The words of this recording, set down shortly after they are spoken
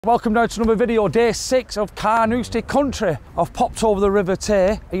Welcome down to another video, day 6 of Carnoustie Country. I've popped over the River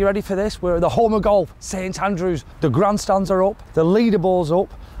Tay. Are you ready for this? We're at the home of golf, St Andrews. The grandstands are up, the leaderboard's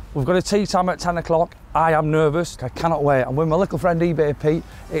up. We've got a tea time at 10 o'clock. I am nervous, I cannot wait. I'm with my little friend eBay Pete.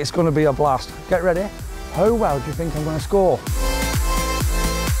 It's going to be a blast. Get ready. How well do you think I'm going to score?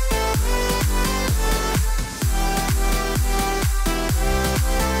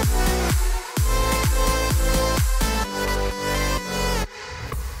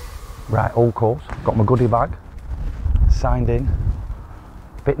 Right, old course, got my goodie bag, signed in,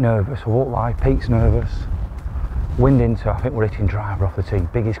 bit nervous, I won't lie, Pete's nervous. Wind into, I think we're hitting driver off the tee,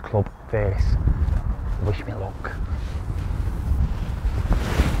 biggest club face, wish me luck.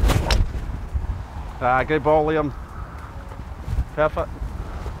 Good ball, Liam. Perfect.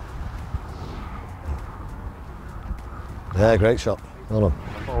 Yeah, great shot, well done.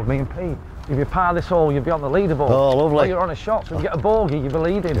 Oh, me and Pete, if you par this hole, you'll be on the leaderboard. Oh, lovely. Oh, you're on a shot, so if you get a bogey, you'll be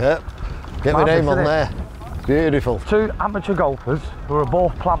leading. Yeah. Get my name on there. Beautiful. Two amateur golfers who are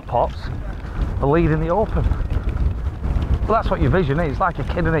both plant pots are leading the Open. Well, that's what your vision is. It's like a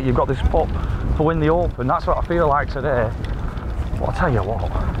kid, innit? You've got this putt to win the Open. That's what I feel like today. But I'll tell you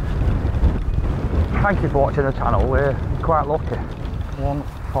what. Thank you for watching the channel. We're quite lucky.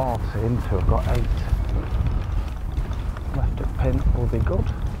 140 into, I've got 8. Left at pin will be good.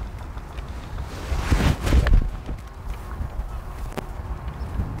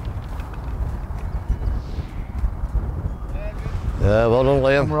 Yeah, well done,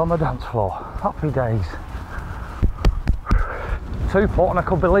 Liam. We're on the dance floor. Happy days. 2 putt and I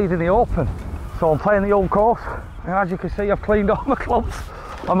could be leading the Open. So I'm playing the old course. And as you can see, I've cleaned all my clubs.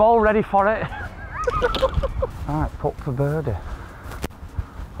 I'm all ready for it. Right, putt for birdie.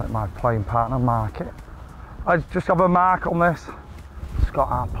 Let my playing partner mark it. I just have a mark on this. It's got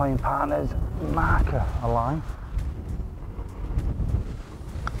our playing partner's marker, a line.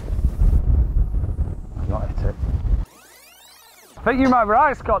 I've not hit it. I think you might be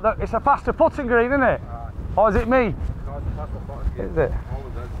right, Scott. It's a faster putting green, isn't it? Right. Or is it me? No, it's a faster putting green. Is it?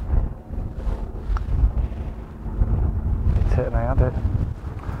 Always is. Hit it and I had it.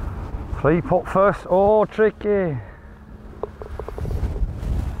 3 putt first. Oh, tricky.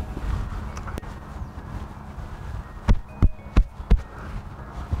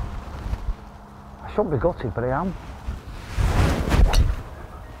 I shouldn't be gutted, but I am.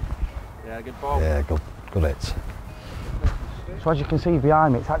 Yeah, good ball. Yeah, good hit. So as you can see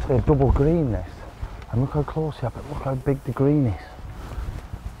behind me, it's actually a double green, this. And look how close you have it, look how big the green is.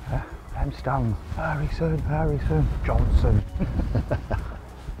 Yeah, them stands. Very soon. Johnson.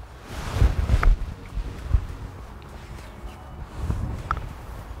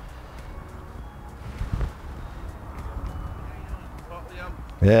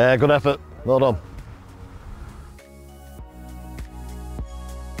 Yeah, good effort. Well done.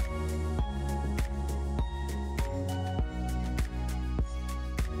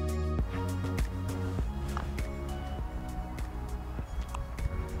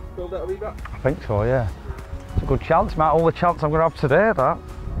 Build that a wee bit. I think so, yeah. It's a good chance, Matt. All the chance I'm going to have today, that.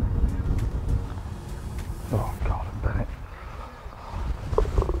 Oh, God, I'm Bennett.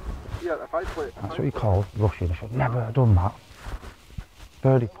 Yeah, if I play. That's what you call rushing. I should never have done that.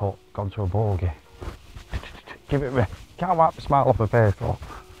 Birdie putt, gone to a bogey. Give it me. Can't wipe the smile off my face, though.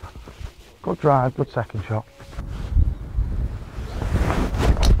 Good drive, good second shot.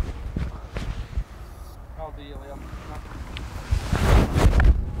 I'll do you, Liam.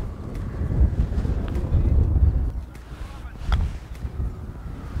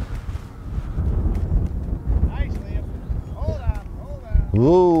 Nice, Liam. Hold on.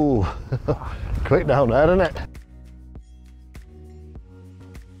 Ooh. Quick down there, isn't it?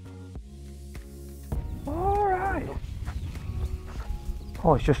 Alright.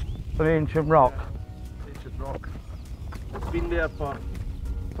 Oh, it's just an ancient rock. Ancient rock. It's been there for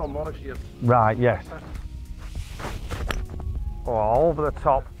Tom Morris years. Right, yes. Oh, over the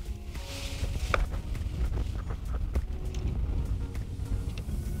top.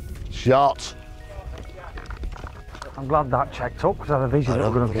 Shot. I'm glad that checked up because I had a vision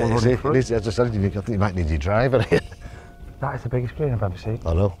that we're going to go Yeah, running through. as I said, I think you might need your driver here. That is the biggest green I've ever seen.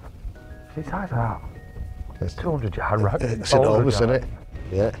 I know. See the size of that? It's 200 yard rock. It's enormous, isn't it?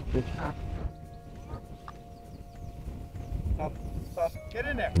 Yeah. Get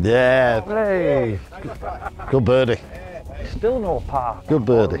in there. Yeah. Hey, Good birdie. still no par. Good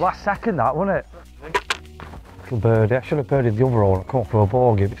birdie. Oh, last second that, wasn't it? Good birdie. I should have birdied the other hole and come up for a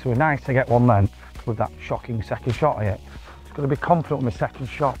bogey. It was nice to get one then with that shocking second shot here. Just got to be confident with my second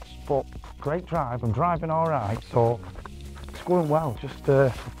shots, but great drive. I'm driving all right, so it's going well. Just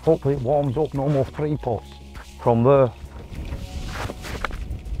hopefully it warms up. No more 3 putts from there.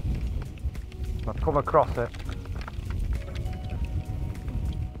 come across it.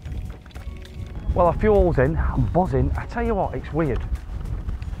 Well, I fuel's in, I'm buzzing. I tell you what, it's weird.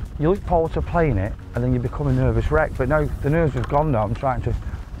 You look forward to playing it and then you become a nervous wreck, but now the nerves have gone now. I'm starting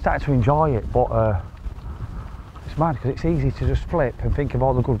to enjoy it, but it's mad because it's easy to just flip and think of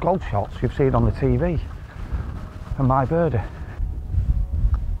all the good golf shots you've seen on the TV. And my birdie.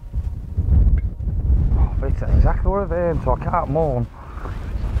 Oh, but it's exactly where I've aimed, so I can't moan.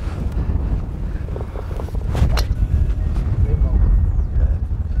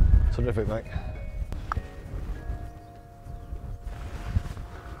 Terrific, mate.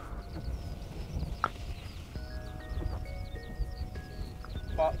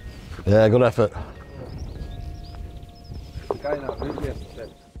 Yeah, good effort.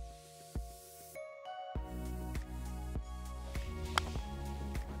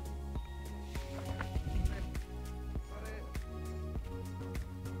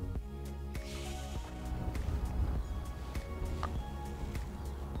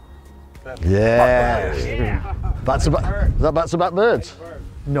 Yeah. Back to back. Is that back to back birds?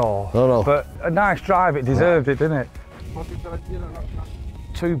 No. No, no. But a nice drive, it deserved it, didn't it?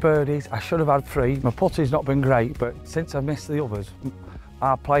 2 birdies, I should have had 3. My putting's not been great, but since I missed the others,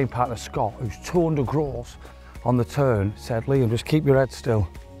 our playing partner Scott, who's 200 gross on the turn, said, Liam, just keep your head still.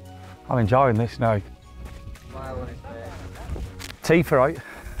 I'm enjoying this now. Tea for right.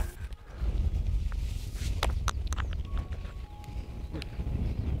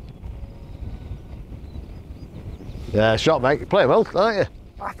 Yeah, shot, mate. You're playing well, aren't you?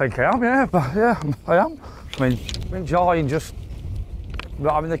 I think I am, yeah, but yeah, I am. I mean, I'm enjoying just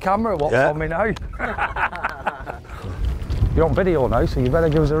not having the camera watch on me now. You're on video now, so you better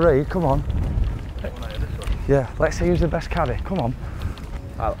give us a read, come on. Yeah, let's see who's the best caddy, come on.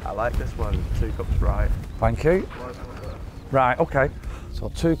 I like this one, 2 cups right. Thank you. Right, okay. So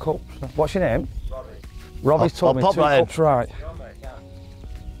 2 cups, what's your name? Robbie's told me 2 cups right.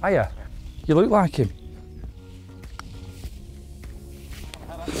 Hiya, you look like him.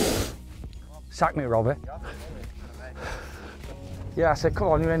 Sack me, Robbie. Yeah, I said, come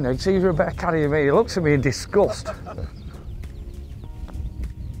on, you're in there. See if you're a better caddy than me. He looks at me in disgust.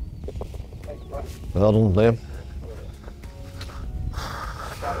 Well done, Liam.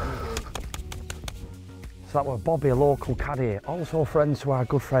 So that was Bobby, a local caddy, also friends to our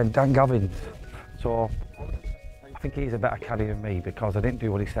good friend Dan Gavin. So I think he's a better caddy than me because I didn't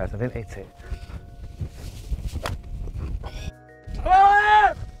do what he says. I didn't hit it.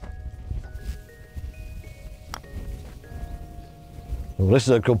 Well, this is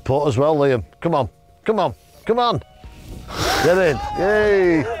a good putt as well, Liam. Come on, come on, come on. Get in.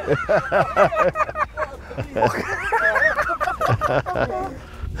 Yay!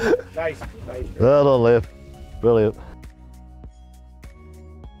 Nice. Well done, Liam. Brilliant.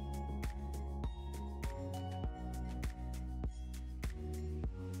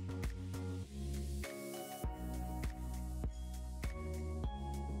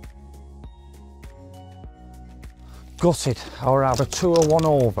 Gutted. I'll have a 2 or 1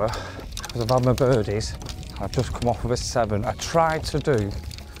 over because I've had my birdies. I've just come off of a 7. I tried to do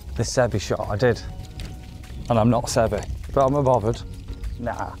the seve shot, I did. And I'm not seve, but I'm not bothered.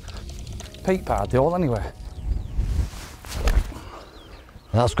 Nah. Peak pad, the all anyway.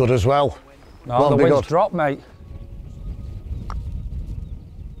 That's good as well. No, the wind's dropped, mate.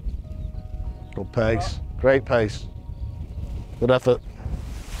 Good pace. Great pace. Good effort.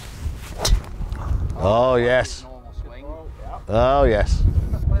 Oh, yes. Oh, yes.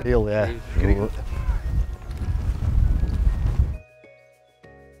 Heel, yeah.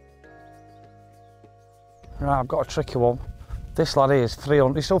 Right, I've got a tricky one. This lad here is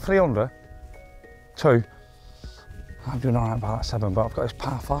 300. He's still 300? 2. I'm doing alright by that 7, but I've got this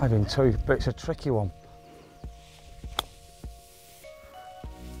par 5 in 2, but it's a tricky one.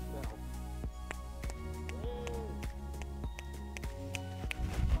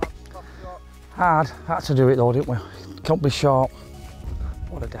 Hard. Had to do it though, didn't we? Can't be short.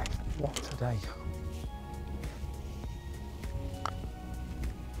 What a day. What a day.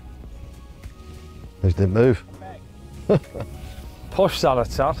 He didn't move. Push that a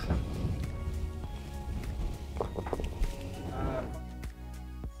tad.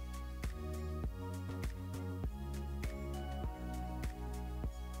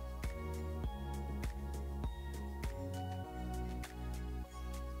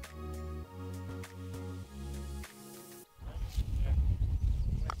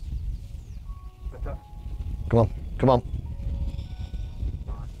 Come on, come on.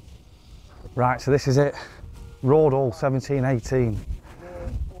 Right, so this is it. Road hole 17, 18.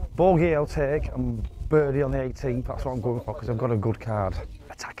 Bogey I'll take and birdie on the 18th. That's what I'm going for because I've got a good card.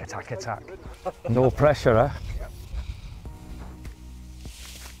 I Attack, attack, attack. No pressure, eh?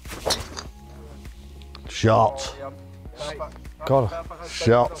 Shot. God,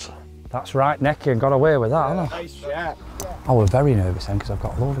 Shot. that's right, necky, and got away with that, haven't I? Nice shot. I was very nervous then because I've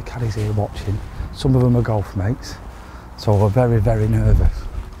got a load of caddies here watching. Some of them are golf mates, so we're very, very nervous.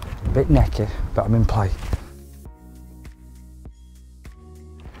 A bit necky, but I'm in play.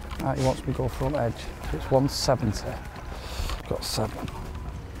 Right, he wants me to go front edge. It's 170. Got 7.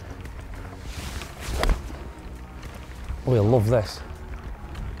 Oh, he'll love this.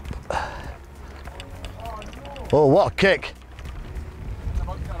 Oh, what a kick.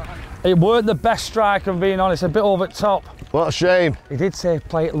 It weren't the best strike, I'm being honest, a bit over the top. What a shame. He did say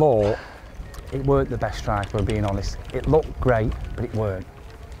play it low. It weren't the best strike, we're being honest. It looked great, but it weren't.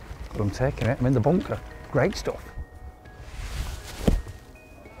 But I'm taking it, I'm in the bunker. Great stuff.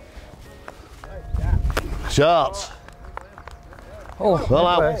 Shot. Oh, Well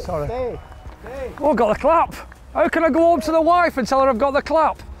out. okay, sorry. Oh, I got the clap. How can I go home to the wife and tell her I've got the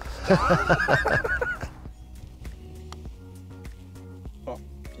clap? Oh,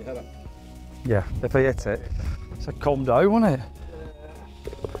 you hit it. Yeah, if I hit it, it's a calm down, wasn't it?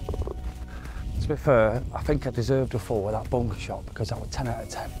 To be fair, I think I deserved a 4 with that bunker shot because that was 10 out of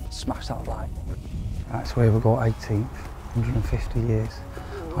 10. Smashed that line. Right, so here we go, 18th, 150 years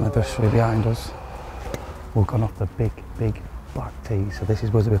anniversary behind us. We've gone off the big, big black tee, so this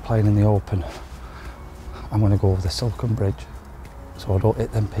is where we'll be playing in the open. I'm going to go over the Silken Bridge so I don't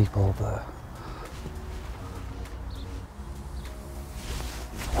hit them people over there.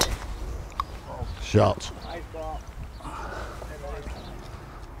 Shot.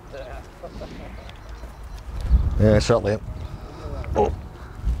 Yeah, shot Liam. Oh.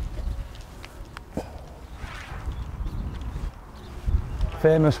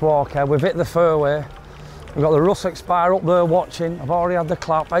 Famous walker, we've hit the fairway. We've got the Russack Spire up there watching. I've already had the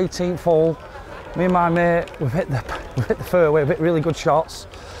clap, 18th hole. Me and my mate, we've hit the fairway, we've hit really good shots.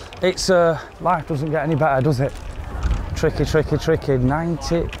 It's, life doesn't get any better, does it? Tricky, tricky, tricky,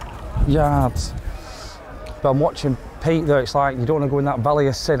 90 yards. But I'm watching Pete there, it's like you don't want to go in that valley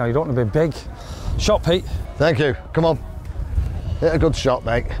of sin or you don't want to be big. Shot, Pete. Thank you. Come on. Hit a good shot,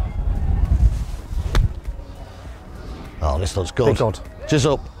 mate. Oh, this looks good. Big God.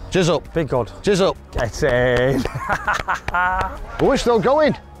 Jizz up. Jizz up. Big God. Jizz up. Get in. Oh, we're still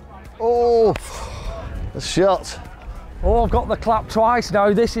going. Oh, the shot. Oh, I've got the clap twice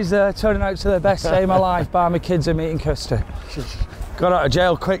now. This is turning out to the best day of my life. Bar my kids are meeting Kirsty. Got out of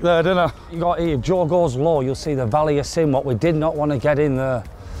jail quick there, didn't I? You got here, if Joe goes low, you'll see the Valley of Sin, what we did not want to get in there.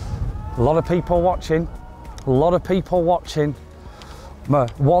 A lot of people watching. A lot of people watching. My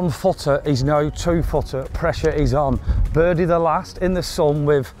 1 footer is now 2 footer. Pressure is on. Birdie the last in the sun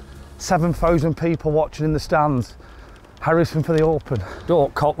with 7,000 people watching in the stands. Harrison for the open.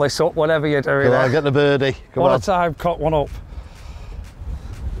 Don't cock this up, whatever you're doing. Come on, get the birdie. Come One on. at a time, cock one up.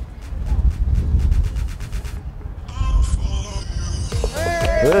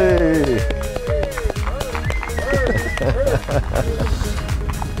 Hey.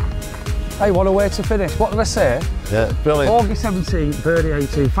 Hey, what a way to finish. What did I say? Yeah, brilliant. August 17, birdie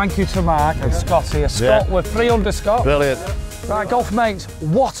 18. Thank you to Mark and Scott here. Scott, we're 3 under Scott. Brilliant. Right, golf mates,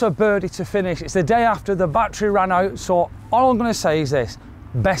 what a birdie to finish. It's the day after the battery ran out, so all I'm going to say is this,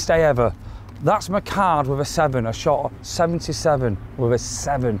 best day ever. That's my card with a 7, a shot 77 with a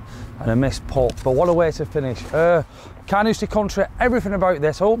 7 and a missed putt. But what a way to finish. Carnoustie country, everything about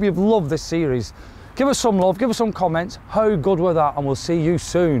this. I hope you've loved this series. Give us some love, give us some comments. How good were that? And we'll see you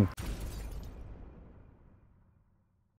soon.